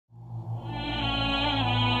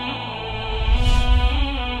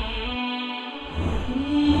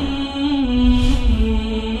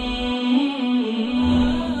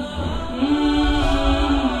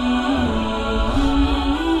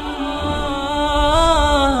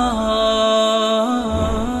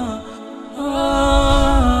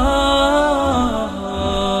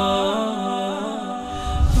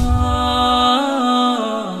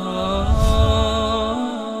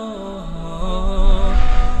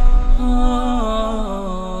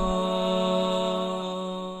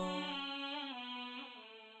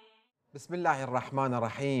بسم الله الرحمن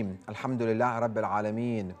الرحيم الحمد لله رب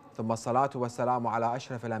العالمين ثم الصلاة والسلام على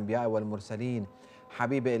أشرف الأنبياء والمرسلين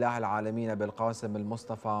حبيب إله العالمين بالقاسم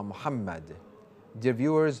المصطفى محمد. Dear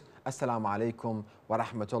viewers, Assalamu alaikum wa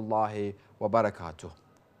rahmatullahi wa barakatuh.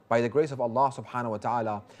 By the grace of Allah subhanahu wa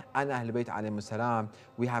ta'ala and Ahl Bayt alayhi salam,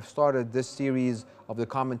 we have started this series of the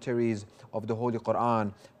commentaries of the Holy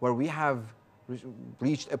Quran, where we have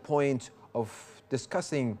reached a point of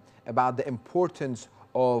discussing about the importance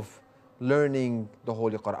of learning the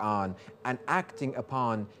Holy Quran and acting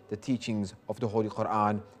upon the teachings of the Holy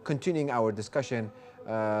Quran, continuing our discussion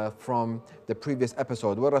from the previous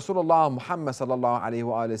episode, where Rasulullah Muhammad sallallahu alayhi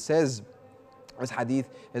wa says, this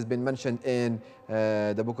hadith has been mentioned in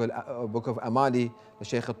the book of Amali, the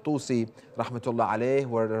Shaykh al-Tusi rahmatullah alayh,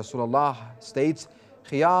 where Rasulullah states,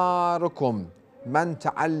 خياركم من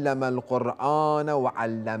تعلم القرآن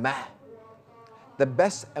وعلمه. The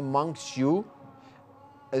best amongst you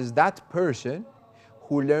is that person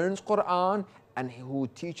who learns Quran and who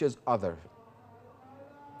teaches others.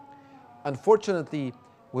 Unfortunately,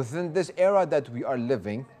 within this era that we are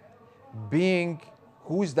living, being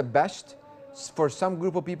who is the best, for some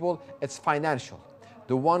group of people, it's financial.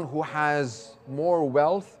 The one who has more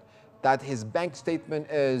wealth, that his bank statement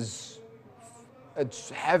is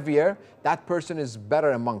heavier, that person is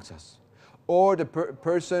better amongst us. Or the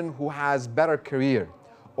person who has better career,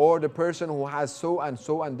 or the person who has so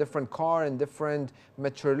and different car and different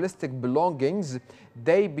materialistic belongings,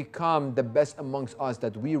 they become the best amongst us,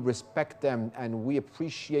 that we respect them and we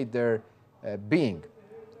appreciate their being.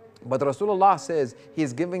 But Rasulullah says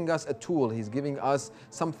he's giving us a tool, he's giving us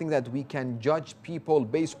something that we can judge people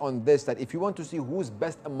based on this, that if you want to see who's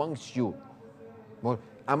best amongst you, well,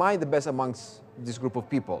 am I the best amongst this group of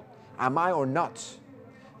people? Am I or not?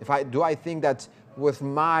 Do I think that with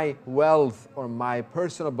my wealth or my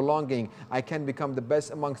personal belonging, I can become the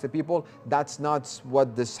best amongst the people? That's not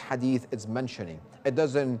what this hadith is mentioning. It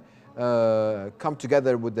doesn't come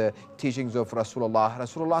together with the teachings of Rasulullah.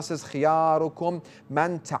 Rasulullah says, خِيَارُكُمْ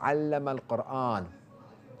مَنْ تَعَلَّمَ الْقُرْآنِ.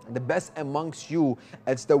 The best amongst you,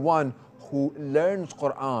 it's the one who learns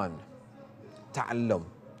Quran. Ta'allum,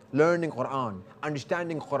 learning Quran,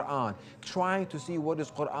 understanding Quran, trying to see what is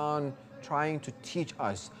Quran trying to teach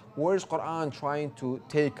us, where is Quran trying to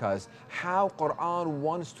take us, how Quran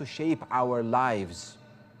wants to shape our lives.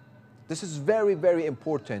 This is very, very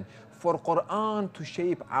important for Quran to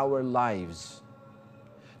shape our lives.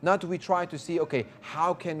 Not we try to see, okay,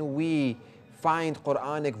 how can we find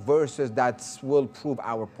Quranic verses that will prove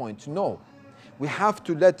our point. No, we have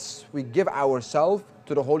to we give ourselves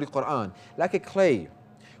to the Holy Quran like a clay.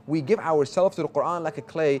 We give ourselves to the Quran like a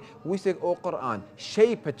clay. We say, oh Quran,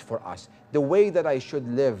 shape it for us. The way that I should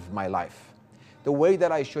live my life, the way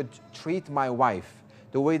that I should treat my wife,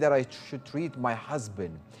 the way that I should treat my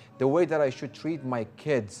husband, the way that I should treat my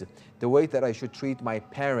kids, the way that I should treat my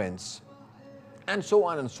parents, and so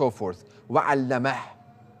on and so forth. وَعَلَّمَهُ.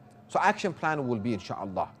 So action plan will be,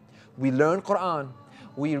 inshallah, we learn Quran,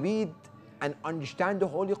 we read and understand the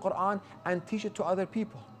Holy Quran and teach it to other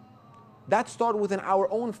people. That starts within our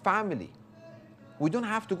own family. We don't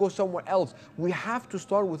have to go somewhere else. We have to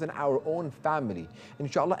start within our own family.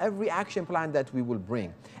 Inshallah, every action plan that we will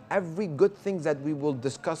bring, every good thing that we will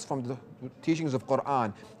discuss from the teachings of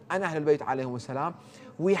Quran and Ahlul Bayt alayhi salam,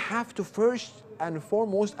 we have to first and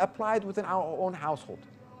foremost apply it within our own household.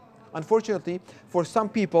 Unfortunately, for some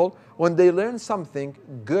people, when they learn something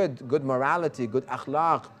good morality, good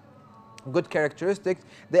akhlaq, good characteristics,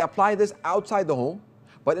 they apply this outside the home,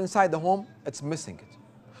 but inside the home, it's missing it.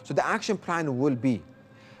 So the action plan will be,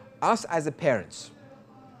 us as a parents,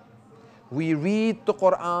 we read the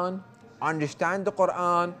Quran, understand the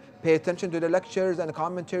Quran, pay attention to the lectures and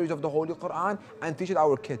commentaries of the Holy Quran, and teach it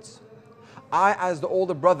our kids. I, as the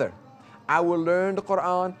older brother, I will learn the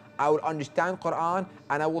Quran, I will understand Quran,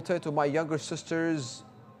 and I will tell it to my younger sisters,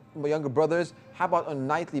 my younger brothers, how about on a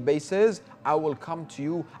nightly basis, I will come to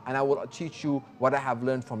you and I will teach you what I have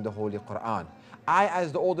learned from the Holy Quran. I,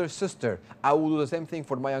 as the older sister, I will do the same thing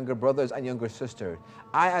for my younger brothers and younger sisters.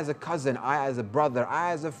 I, as a cousin, I, as a brother,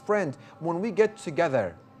 I, as a friend, when we get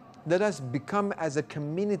together, let us become as a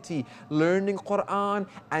community learning Quran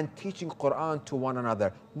and teaching Quran to one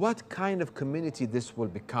another. What kind of community this will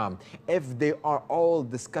become if they are all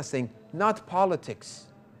discussing not politics?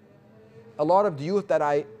 A lot of the youth that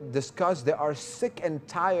I discuss, they are sick and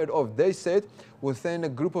tired of, they sit within a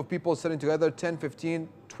group of people sitting together, 10, 15,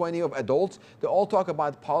 20 of adults, they all talk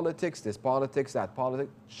about politics, this politics, that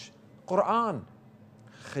politics. Quran.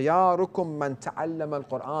 خِيَارُكُمْ مَنْ تَعَلَّمَ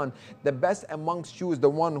الْقُرْآنِ. The best amongst you is the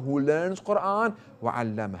one who learns Quran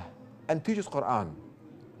وَعَلَّمَهُ and teaches Quran.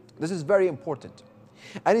 This is very important.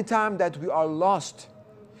 Anytime that we are lost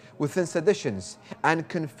within seditions and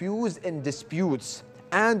confused in disputes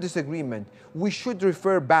and disagreement, we should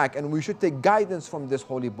refer back and we should take guidance from this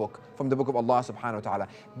holy book, from the book of Allah subhanahu wa ta'ala.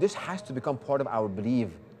 This has to become part of our belief,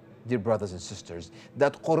 dear brothers and sisters,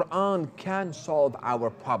 that Quran can solve our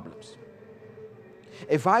problems.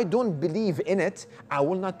 If I don't believe in it, I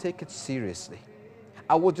will not take it seriously.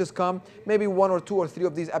 I will just come, maybe 1 or 2 or 3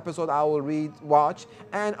 of these episodes I will read, watch,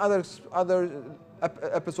 and other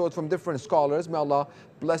episodes from different scholars. May Allah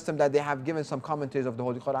bless them that they have given some commentaries of the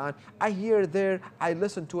Holy Quran. I hear there, I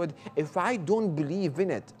listen to it. If I don't believe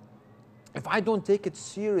in it, if I don't take it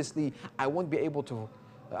seriously, I won't be able to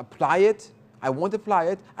apply it. I won't apply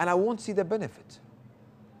it, and I won't see the benefit.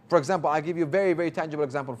 For example, I'll give you a very, very tangible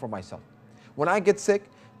example for myself. When I get sick,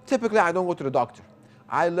 typically I don't go to the doctor.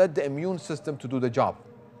 I let the immune system to do the job.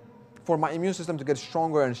 For my immune system to get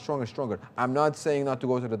stronger and stronger and stronger. I'm not saying not to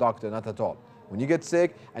go to the doctor, not at all. When you get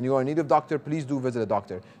sick and you are in need of doctor, please do visit a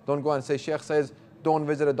doctor. Don't go and say, Sheikh says, don't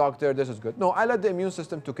visit a doctor, this is good. No, I let the immune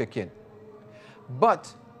system to kick in.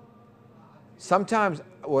 But sometimes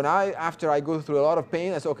after I go through a lot of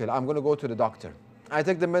pain, I say, okay, I'm going to go to the doctor. I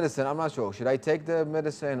take the medicine, I'm not sure. Should I take the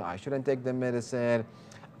medicine? I shouldn't take the medicine.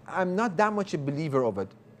 I'm not that much a believer of it.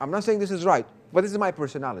 I'm not saying this is right, but this is my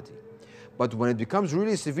personality. But when it becomes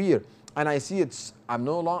really severe and I see I'm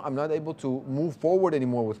not able to move forward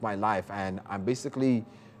anymore with my life and I'm basically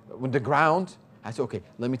on the ground, I say, okay,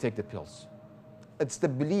 let me take the pills. It's the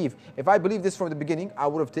belief. If I believe this from the beginning, I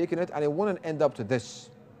would have taken it and it wouldn't end up to this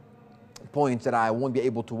point that I won't be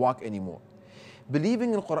able to walk anymore.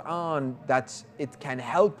 Believing in Quran that it can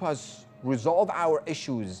help us resolve our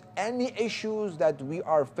issues, any issues that we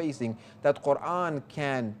are facing, that Quran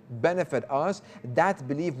can benefit us, that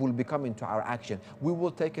belief will become into our action. We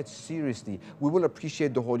will take it seriously. We will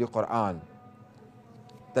appreciate the Holy Quran.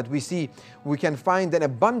 That we can find an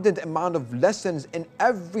abundant amount of lessons in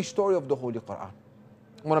every story of the Holy Quran.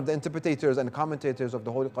 One of the interpreters and commentators of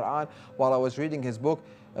the Holy Quran, while I was reading his book,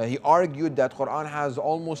 he argued that Quran has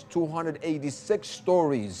almost 286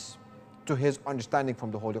 stories to his understanding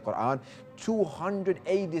from the Holy Quran.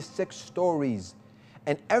 286 stories.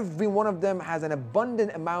 And every one of them has an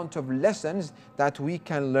abundant amount of lessons that we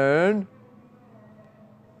can learn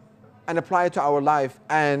and apply it to our life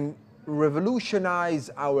and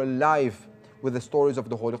revolutionize our life with the stories of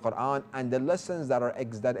the Holy Quran and the lessons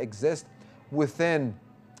that exist within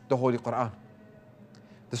the Holy Quran.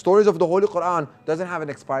 The stories of the Holy Quran doesn't have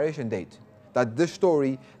an expiration date. That this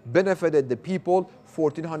story benefited the people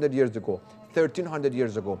 1400 years ago, 1300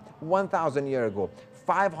 years ago, 1000 years ago,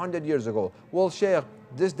 500 years ago. Well, Sheikh,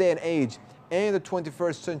 this day and age, in the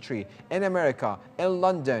 21st century, in America, in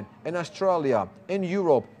London, in Australia, in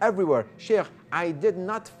Europe, everywhere, Sheikh, I did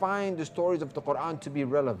not find the stories of the Quran to be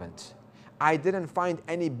relevant. I didn't find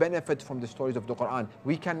any benefit from the stories of the Quran.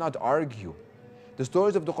 We cannot argue. The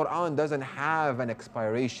stories of the Quran doesn't have an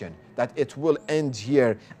expiration, that it will end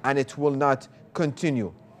here and it will not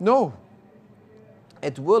continue. No.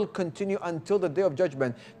 It will continue until the Day of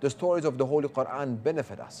Judgment. The stories of the Holy Quran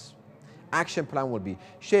benefit us. Action plan will be,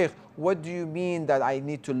 Sheikh, what do you mean that I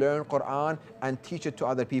need to learn Quran and teach it to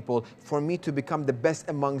other people for me to become the best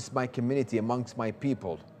amongst my community, amongst my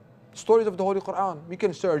people? Stories of the Holy Quran. We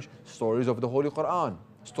can search stories of the Holy Quran,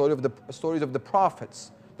 stories of the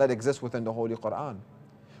prophets that exist within the Holy Quran.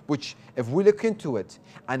 Which, if we look into it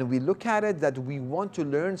and we look at it that we want to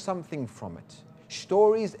learn something from it,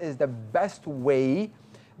 stories is the best way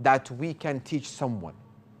that we can teach someone.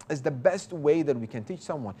 It's the best way that we can teach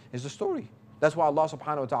someone is the story. That's why Allah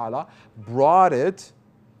subhanahu wa ta'ala brought it.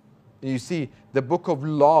 You see, the book of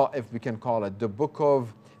law, if we can call it, the book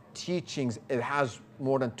of teachings, it has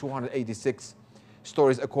more than 286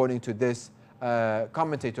 stories according to this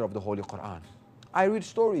commentator of the Holy Quran. I read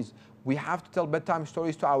stories. We have to tell bedtime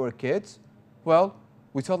stories to our kids. Well,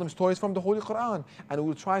 we tell them stories from the Holy Quran and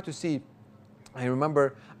we'll try to see. I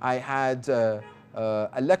remember I had a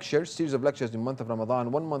series of lectures in the month of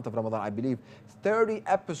Ramadan, 1 month of Ramadan, I believe, 30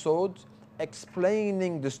 episodes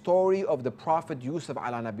explaining the story of the Prophet Yusuf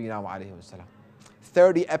ala nabiyina wa alayhi wa sallam.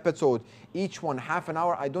 30 episodes, each one half an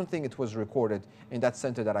hour. I don't think it was recorded in that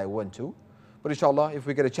center that I went to. But inshallah, if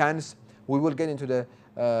we get a chance, we will get into the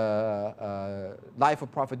life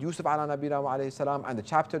of Prophet Yusuf ala nabiyina wa alayhi salam and the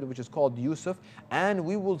chapter which is called Yusuf, and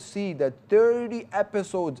we will see that 30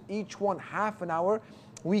 episodes, each one half an hour,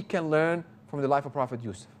 we can learn from the life of Prophet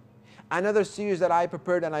Yusuf. Another series that I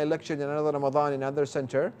prepared and I lectured in another Ramadan in another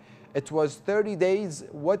center, it was 30 days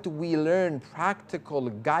what we learned, practical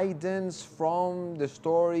guidance from the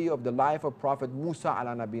story of the life of Prophet Musa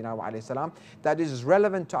ala nabiyina wa alayhi salam that is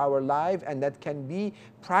relevant to our life and that can be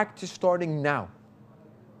practiced starting now.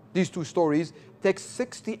 These two stories take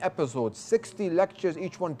 60 episodes, 60 lectures,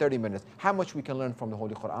 each one 30 minutes. How much we can learn from the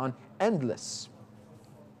Holy Quran? Endless.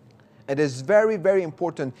 It is very, very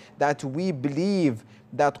important that we believe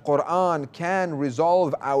that Quran can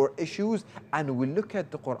resolve our issues, and we look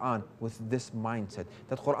at the Quran with this mindset,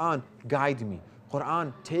 that Quran, guide me.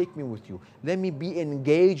 Quran, take me with you. Let me be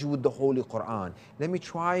engaged with the Holy Quran. Let me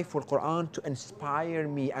try for Quran to inspire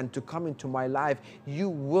me and to come into my life. You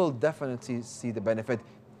will definitely see the benefit.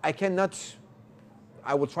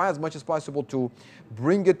 I will try as much as possible to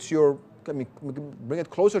bring it to your, bring it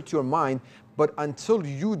closer to your mind, but until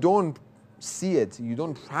you don't see it, you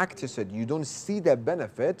don't practice it, you don't see the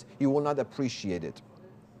benefit, you will not appreciate it.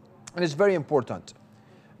 And it's very important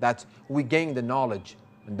that we gain the knowledge,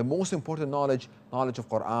 and the most important knowledge, knowledge of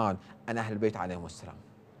Quran and Ahlul Bayt alayhim wassalam.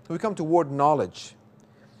 We come to word knowledge.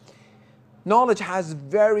 Knowledge has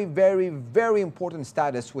very, very, very important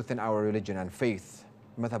status within our religion and faith.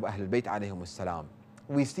 Madhab Ahlul Bayt alayhim wassalam.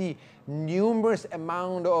 We see numerous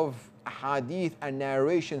amount of hadith and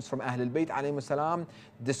narrations from Ahlul Bayt alayhim wassalam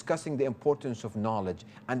discussing the importance of knowledge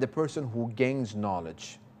and the person who gains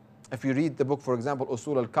knowledge. If you read the book, for example,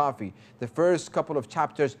 Usul al-Kafi, the first couple of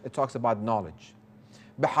chapters, it talks about knowledge.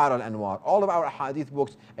 Bihar al-Anwar, all of our hadith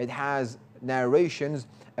books, it has narrations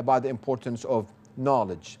about the importance of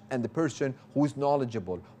knowledge and the person who is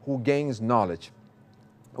knowledgeable, who gains knowledge.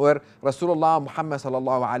 Where Rasulullah Muhammad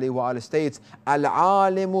sallallahu alayhi wa states,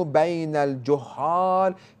 Al-alimu bayna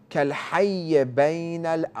al-juhal kal-hayy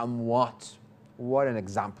bayna al-amwat. What an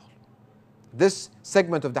example. This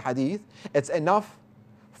segment of the hadith, it's enough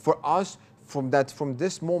for us from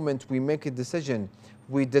this moment we make a decision.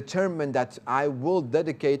 We determine that I will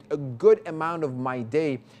dedicate a good amount of my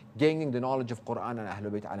day gaining the knowledge of Quran and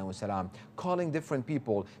Ahlul Bayt alayhim wasalam, calling different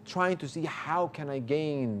people, trying to see how can I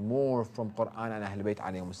gain more from Quran and Ahlul Bayt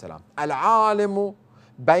alayhim wasalam. Al-alimu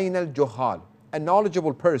bayn al-juhal, a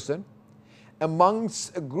knowledgeable person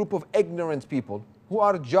amongst a group of ignorant people who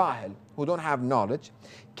are jahil, who don't have knowledge.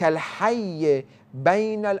 Kal-hayy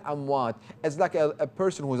bayn al-amwat, it's like a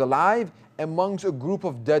person who's alive amongst a group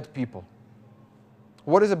of dead people.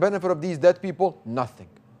 What is the benefit of these dead people? Nothing.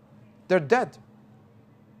 They're dead.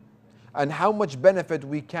 And how much benefit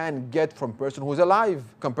we can get from a person who's alive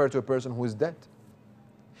compared to a person who is dead?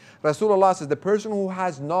 Rasulullah says the person who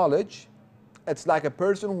has knowledge, it's like a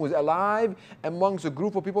person who is alive amongst a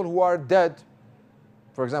group of people who are dead.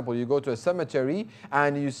 For example, you go to a cemetery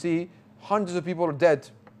and you see hundreds of people are dead.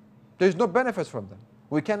 There's no benefits from them.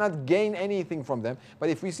 We cannot gain anything from them. But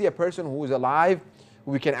if we see a person who is alive,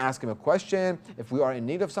 we can ask him a question. If we are in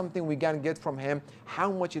need of something, we can get from him.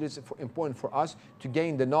 How much it is important for us to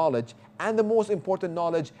gain the knowledge. And the most important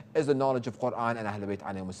knowledge is the knowledge of Quran and Ahlul Bayt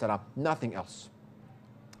alayhim wasalam. Nothing else.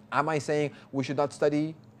 Am I saying we should not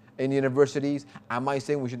study in universities? Am I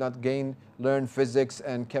saying we should not learn physics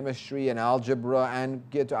and chemistry and algebra and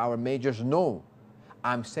get to our majors? No.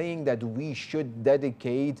 I'm saying that we should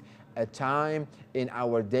dedicate a time in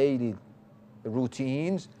our daily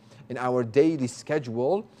routines, in our daily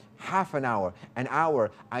schedule, half an hour, an hour.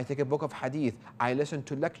 I take a book of hadith, I listen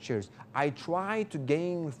to lectures, I try to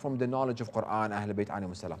gain from the knowledge of Quran, Ahlul Bayt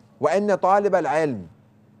alayhim wasalam. وَإِنَّ طَالِبَ الْعِلْمِ,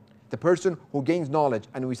 the person who gains knowledge,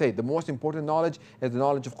 and we say the most important knowledge is the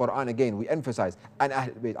knowledge of Quran. Again, we emphasize, and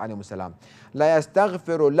Ahlul Bayt alayhim wasalam. لَا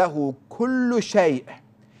يَسْتَغْفِرُ لَهُ كُلُّ شَيْءٍ,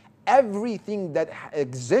 everything that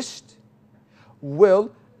exists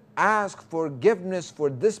will ask forgiveness for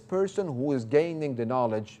this person who is gaining the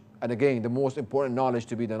knowledge. And again, the most important knowledge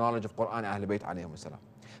to be the knowledge of Quran and Ahlul Bayt alayhim wasalam.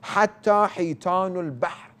 Hatta hitanul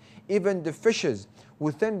bahr, even the fishes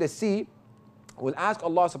within the sea will ask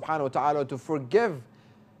Allah subhanahu wa ta'ala to forgive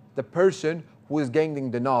the person who is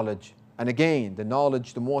gaining the knowledge. And again, the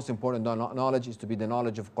knowledge, the most important knowledge is to be the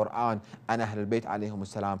knowledge of Quran and Ahlul Bayt alayhim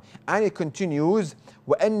wasalam. And it continues,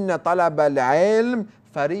 وَإِنَّ طَلَبَ الْعِلْمِ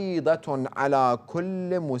فَرِيضَةٌ عَلَى كُلِّ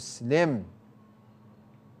مُسْلِمٍ.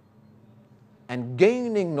 And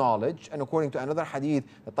gaining knowledge, and according to another hadith,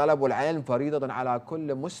 طَلَبُ الْعِلْمِ فَرِيضَةٌ عَلَى كُلِّ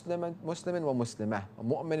مُسْلِمٍ وَمُسْلِمَةٍ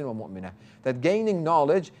وَمُؤْمِنٍ وَمُؤْمِنَةٍ. That gaining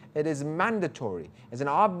knowledge, it is mandatory, it's an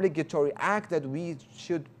obligatory act that we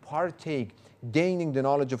should partake, gaining the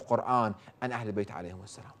knowledge of Quran and Ahlul Bayt alayhim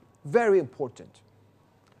wasalam. Very important.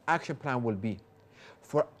 Action plan will be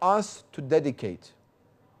for us to dedicate,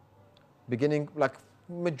 beginning like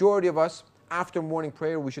majority of us, after morning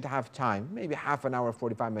prayer, we should have time, maybe half an hour,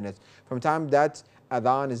 45 minutes, from time that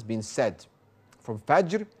adhan is being said, from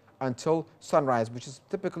Fajr until sunrise, which is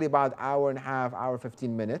typically about hour and a half, hour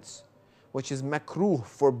 15 minutes, which is makruh,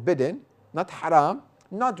 forbidden, not haram,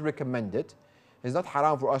 not recommended. It's not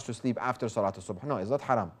haram for us to sleep after Salat al-Subh. No, it's not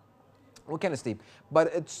haram. we can sleep. But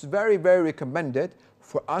it's very, very recommended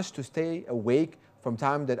for us to stay awake from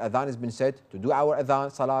time that adhan has been said, to do our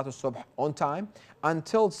adhan, salat al-subh on time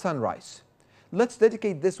until sunrise. Let's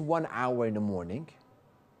dedicate this 1 hour in the morning.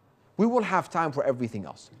 We will have time for everything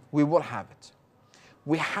else. We will have it.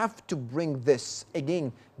 We have to bring this.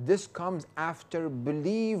 Again, this comes after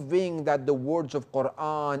believing that the words of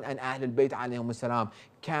Quran and Ahlul Bayt alayhim salam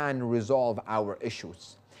can resolve our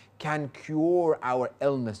issues, can cure our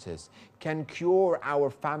illnesses, can cure our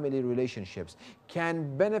family relationships,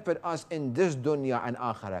 can benefit us in this dunya and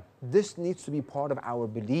akhirah. This needs to be part of our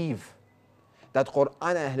belief. That Quran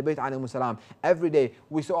and Ahlul Bayt alayhim salam, every day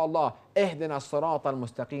we say, Allah, ihdina as-sirat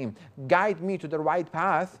al-mustaqim, guide me to the right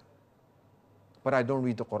path, but I don't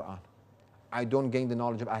read the Quran. I don't gain the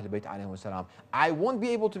knowledge of Ahlul Bayt alayhim salam. I won't be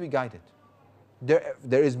able to be guided.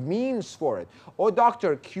 There is means for it. Oh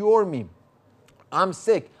doctor, cure me. I'm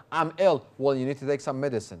sick, I'm ill. Well, you need to take some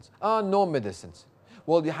medicines. No medicines.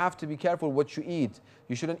 Well, you have to be careful what you eat.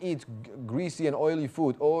 You shouldn't eat greasy and oily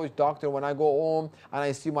food. Oh, doctor, when I go home and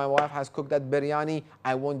I see my wife has cooked that biryani,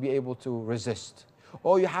 I won't be able to resist.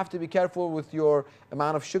 Oh, you have to be careful with your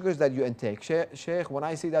amount of sugars that you intake. Sheikh, when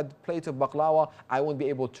I see that plate of baklava, I won't be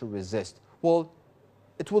able to resist. Well,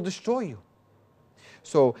 it will destroy you.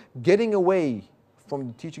 So getting away from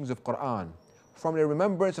the teachings of Quran, from the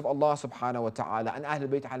remembrance of Allah subhanahu wa ta'ala and Ahlul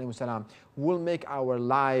Bayt alayhim salam will make our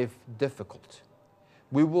life difficult.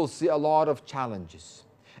 We will see a lot of challenges.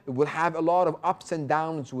 It will have a lot of ups and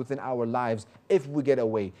downs within our lives if we get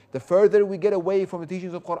away. The further we get away from the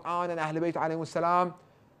teachings of Quran and Ahlul Bayt alayhim salam,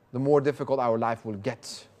 the more difficult our life will get.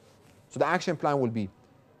 So the action plan will be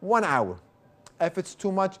 1 hour. If it's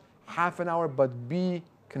too much, half an hour, but be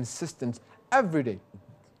consistent every day.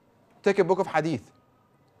 Take a book of hadith,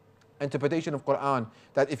 interpretation of Quran,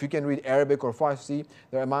 that if you can read Arabic or Farsi,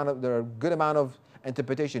 there are a good amount of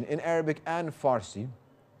interpretation in Arabic and Farsi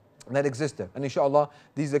that exist there. And inshallah,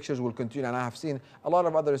 these lectures will continue. And I have seen a lot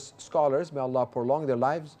of other scholars, may Allah prolong their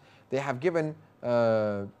lives, they have given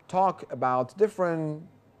talk about different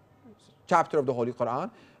chapter of the Holy Quran,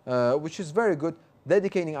 which is very good,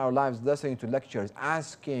 dedicating our lives, listening to lectures,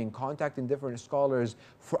 asking, contacting different scholars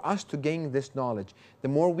for us to gain this knowledge. The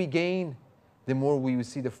more we gain, the more we will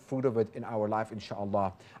see the fruit of it in our life,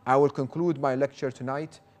 inshallah. I will conclude my lecture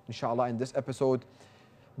tonight, inshallah, in this episode,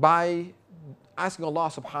 by asking Allah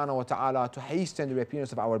subhanahu wa ta'ala to hasten the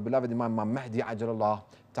reappearance of our beloved Imam Mahdi ajalallah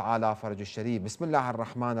ta'ala faraj al-sharif. Bismillah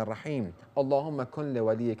ar-Rahman ar-Rahim. Allahumma kun li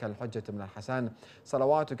waliyika al-hujjata min al-Hasan.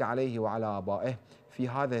 Salawatuka alayhi wa ala aba'ih. في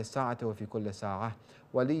هذه الساعة وفي كل ساعة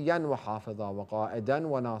وليا وحافظا وقائدا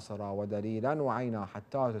وناصرا ودليلا وعينا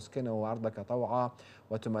حتى تسكنه أرضك طوعا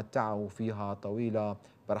وتمتعه فيها طويلا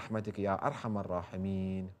برحمتك يا أرحم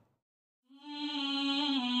الراحمين.